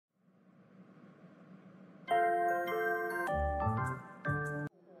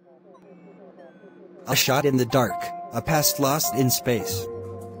A shot in the dark, a past lost in space.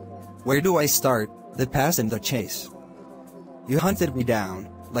 Where do I start, the past and the chase? You hunted me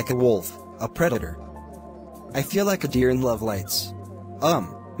down, like a wolf, a predator. I feel like a deer in love lights.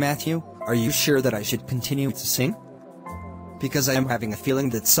 Matthew, are you sure that I should continue to sing? Because I am having a feeling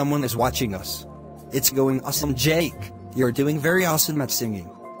that someone is watching us. It's going awesome, Jake. You're doing very awesome at singing.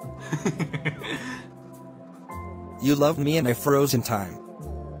 You loved me and I froze in time.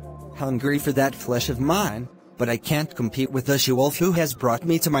 Hungry for that flesh of mine, but I can't compete with the she-wolf who has brought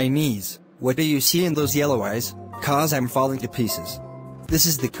me to my knees. What do you see in those yellow eyes? 'Cause I'm falling to pieces. This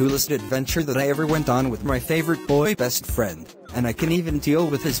is the coolest adventure that I ever went on with my favorite boy best friend, and I can even deal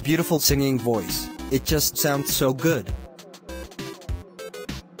with his beautiful singing voice. It just sounds so good.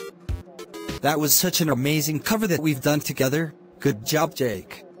 That was such an amazing cover that we've done together. Good job,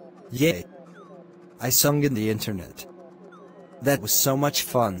 Jake. Yay. I sung in the internet. That was so much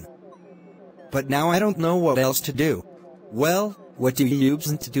fun. But now I don't know what else to do. Well, what do you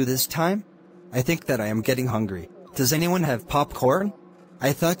use to do this time? I think that I am getting hungry. Does anyone have popcorn?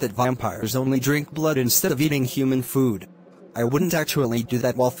 I thought that vampires only drink blood instead of eating human food. I wouldn't actually do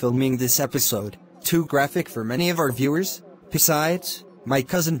that while filming this episode. Too graphic for many of our viewers. Besides, my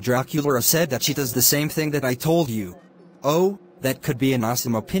cousin Dracula said that she does the same thing that I told you. Oh, that could be an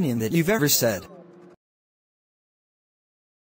awesome opinion that you've ever said.